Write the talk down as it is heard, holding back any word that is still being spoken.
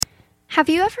Have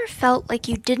you ever felt like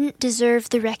you didn't deserve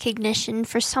the recognition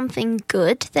for something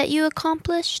good that you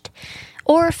accomplished?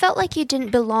 Or felt like you didn't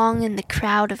belong in the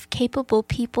crowd of capable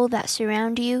people that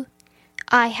surround you?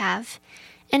 I have.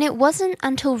 And it wasn't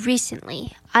until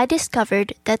recently I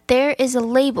discovered that there is a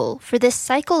label for this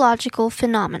psychological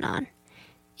phenomenon: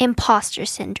 imposter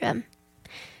syndrome.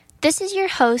 This is your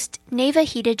host, Neva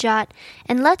Hidajat,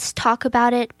 and let's talk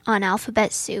about it on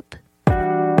Alphabet Soup.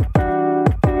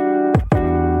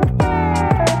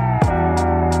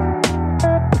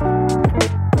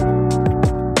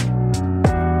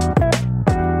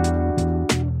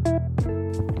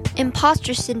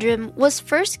 Imposter syndrome was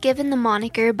first given the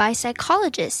moniker by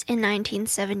psychologists in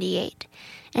 1978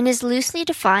 and is loosely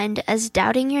defined as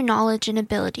doubting your knowledge and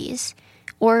abilities,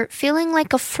 or feeling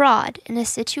like a fraud in a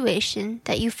situation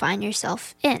that you find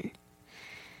yourself in.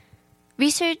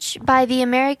 Research by the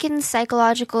American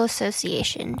Psychological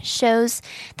Association shows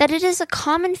that it is a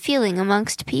common feeling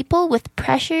amongst people with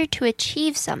pressure to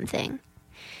achieve something.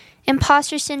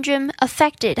 Imposter syndrome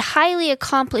affected highly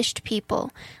accomplished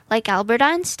people like Albert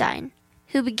Einstein,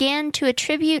 who began to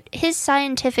attribute his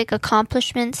scientific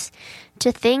accomplishments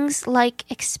to things like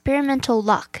experimental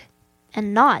luck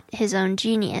and not his own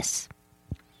genius.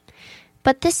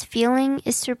 But this feeling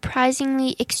is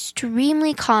surprisingly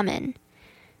extremely common.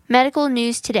 Medical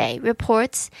News Today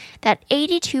reports that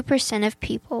 82% of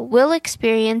people will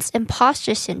experience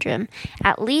imposter syndrome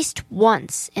at least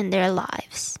once in their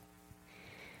lives.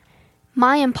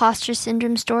 My imposter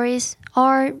syndrome stories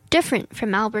are different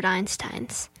from Albert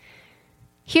Einstein's.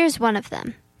 Here's one of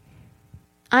them.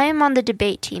 I am on the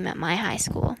debate team at my high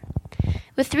school.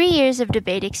 With 3 years of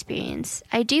debate experience,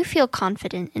 I do feel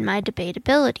confident in my debate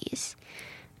abilities.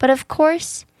 But of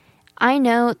course, I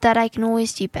know that I can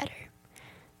always do better.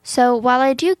 So while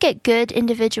I do get good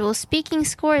individual speaking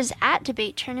scores at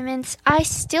debate tournaments, I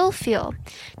still feel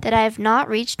that I have not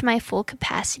reached my full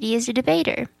capacity as a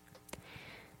debater.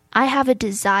 I have a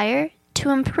desire to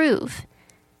improve,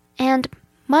 and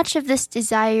much of this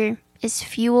desire is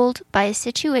fueled by a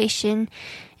situation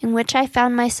in which I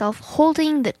found myself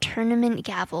holding the tournament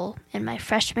gavel in my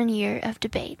freshman year of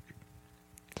debate.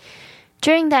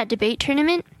 During that debate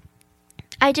tournament,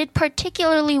 I did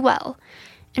particularly well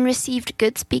and received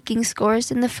good speaking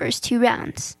scores in the first 2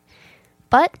 rounds.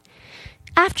 But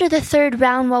after the 3rd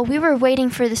round, while we were waiting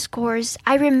for the scores,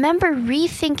 I remember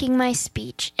rethinking my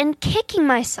speech and kicking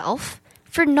myself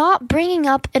for not bringing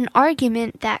up an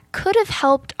argument that could have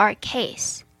helped our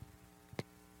case.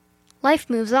 Life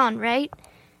moves on, right?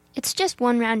 It's just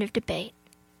 1 round of debate.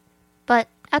 But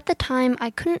at the time, I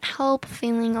couldn't help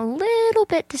feeling a little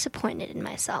bit disappointed in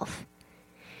myself.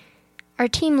 Our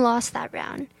team lost that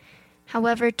round.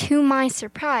 However, to my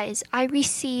surprise, I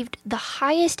received the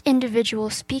highest individual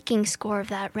speaking score of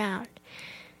that round,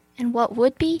 and what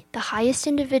would be the highest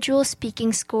individual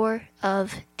speaking score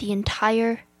of the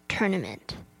entire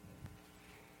tournament.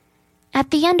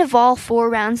 At the end of all 4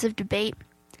 rounds of debate,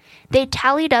 they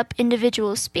tallied up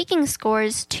individual speaking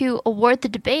scores to award the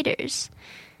debaters.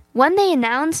 When they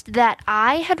announced that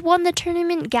I had won the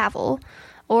tournament gavel,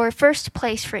 or first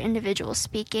place for individual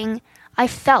speaking, I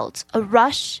felt a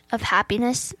rush of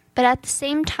happiness, but at the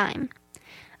same time,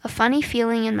 a funny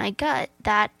feeling in my gut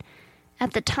that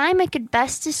at the time I could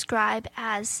best describe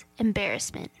as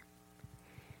embarrassment.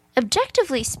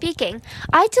 Objectively speaking,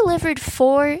 I delivered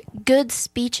 4 good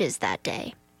speeches that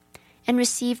day and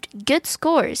received good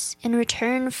scores in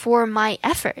return for my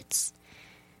efforts.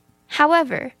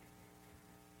 However,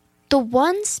 the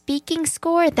one speaking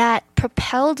score that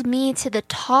propelled me to the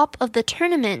top of the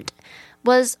tournament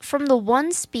was from the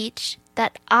one speech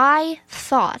that I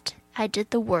thought I did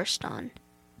the worst on.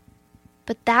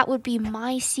 But that would be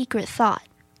my secret thought.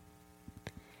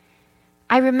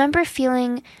 I remember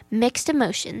feeling mixed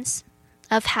emotions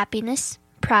of happiness,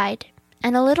 pride,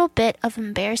 and a little bit of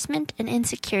embarrassment and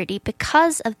insecurity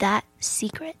because of that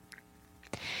secret.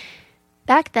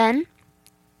 Back then,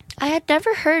 I had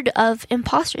never heard of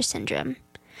imposter syndrome.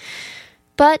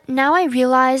 But now I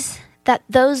realize that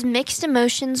those mixed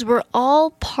emotions were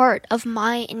all part of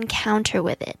my encounter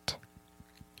with it.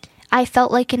 I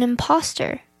felt like an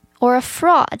imposter or a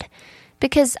fraud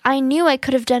because I knew I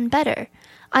could have done better.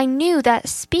 I knew that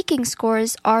speaking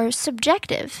scores are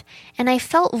subjective, and I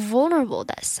felt vulnerable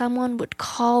that someone would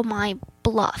call my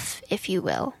bluff, if you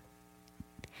will.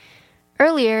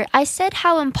 Earlier, I said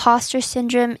how imposter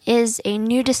syndrome is a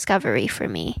new discovery for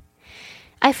me.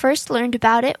 I first learned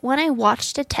about it when I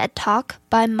watched a TED Talk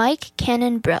by Mike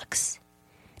Cannon-Brookes.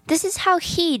 This is how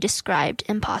he described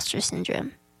imposter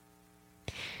syndrome.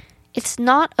 It's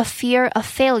not a fear of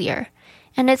failure.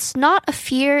 And it's not a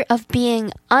fear of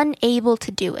being unable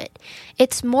to do it.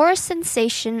 It's more a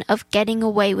sensation of getting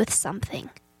away with something,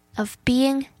 of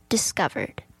being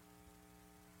discovered.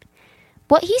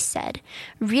 What he said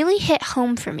really hit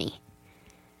home for me.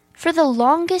 For the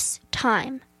longest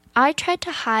time, I tried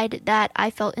to hide that I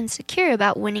felt insecure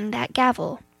about winning that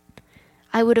gavel.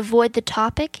 I would avoid the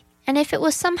topic, and if it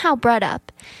was somehow brought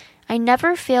up, I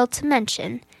never failed to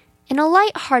mention, in a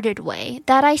light-hearted way,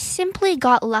 that I simply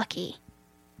got lucky.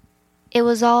 It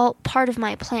was all part of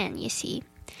my plan, you see.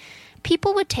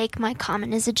 People would take my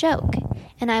comment as a joke,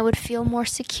 and I would feel more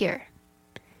secure.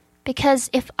 Because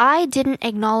if I didn't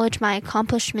acknowledge my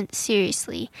accomplishment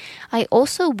seriously, I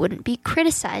also wouldn't be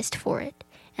criticized for it,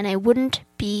 and I wouldn't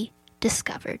be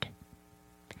discovered.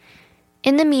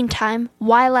 In the meantime,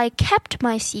 while I kept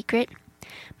my secret,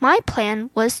 my plan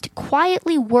was to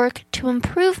quietly work to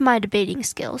improve my debating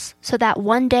skills so that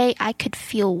one day I could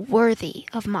feel worthy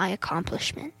of my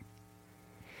accomplishment.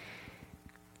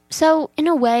 So, in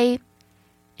a way,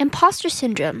 imposter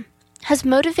syndrome has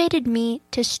motivated me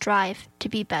to strive to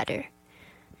be better,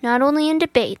 not only in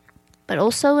debate, but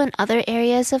also in other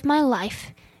areas of my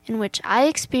life in which I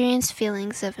experience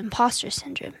feelings of imposter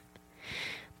syndrome.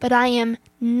 But I am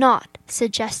not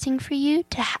suggesting for you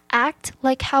to act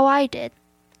like how I did.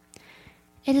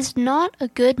 It is not a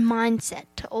good mindset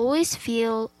to always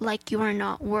feel like you are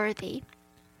not worthy.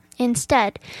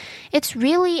 Instead, it's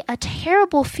really a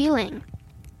terrible feeling.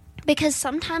 Because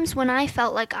sometimes when I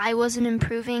felt like I wasn't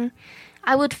improving,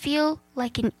 I would feel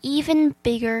like an even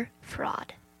bigger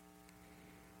fraud.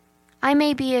 I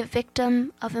may be a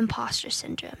victim of imposter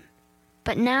syndrome,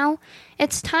 but now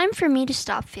it's time for me to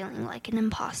stop feeling like an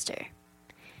imposter.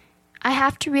 I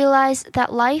have to realize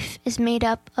that life is made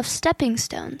up of stepping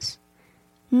stones.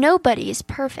 Nobody is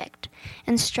perfect,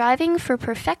 and striving for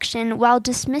perfection while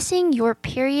dismissing your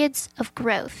periods of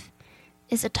growth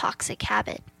is a toxic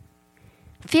habit.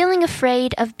 Feeling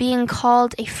afraid of being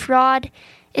called a fraud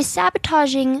is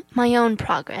sabotaging my own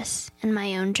progress and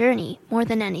my own journey more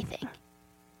than anything.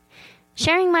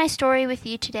 Sharing my story with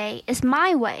you today is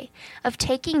my way of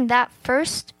taking that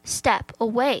first step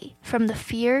away from the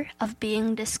fear of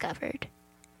being discovered.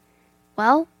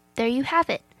 Well, there you have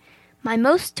it. My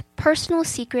most personal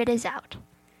secret is out.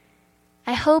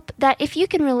 I hope that if you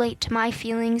can relate to my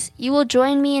feelings, you will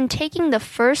join me in taking the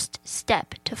first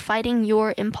step to fighting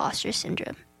your imposter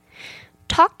syndrome.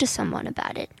 Talk to someone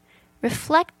about it.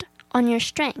 Reflect on your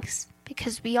strengths,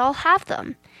 because we all have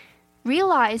them.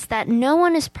 Realize that no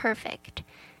one is perfect,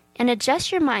 and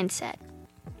adjust your mindset.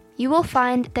 You will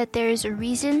find that there is a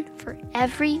reason for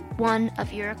every one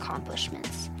of your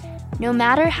accomplishments, no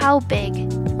matter how big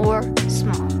or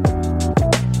small.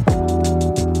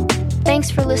 Thanks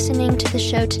for listening to the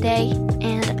show today,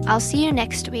 and I'll see you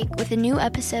next week with a new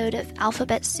episode of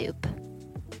Alphabet Soup.